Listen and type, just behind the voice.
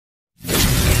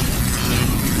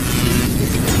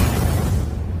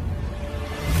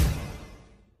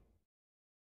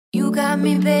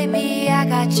me, baby, I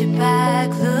got your back.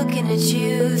 Looking at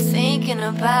you, thinking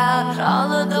about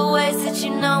all of the ways that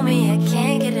you know me. I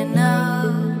can't get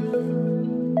enough.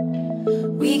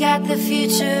 We got the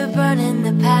future burning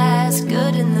the past,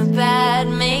 good and the bad,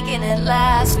 making it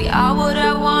last. We are what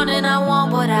I want and I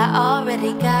want what I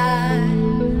already got.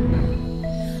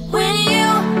 When you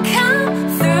come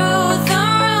through the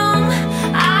room,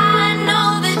 I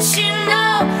know that you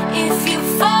know if you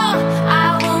fall,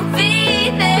 I will be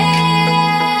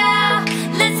there.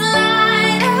 Let's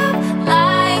light up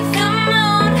like the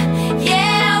moon.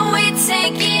 Yeah, we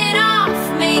take it off,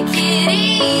 make it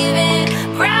easy.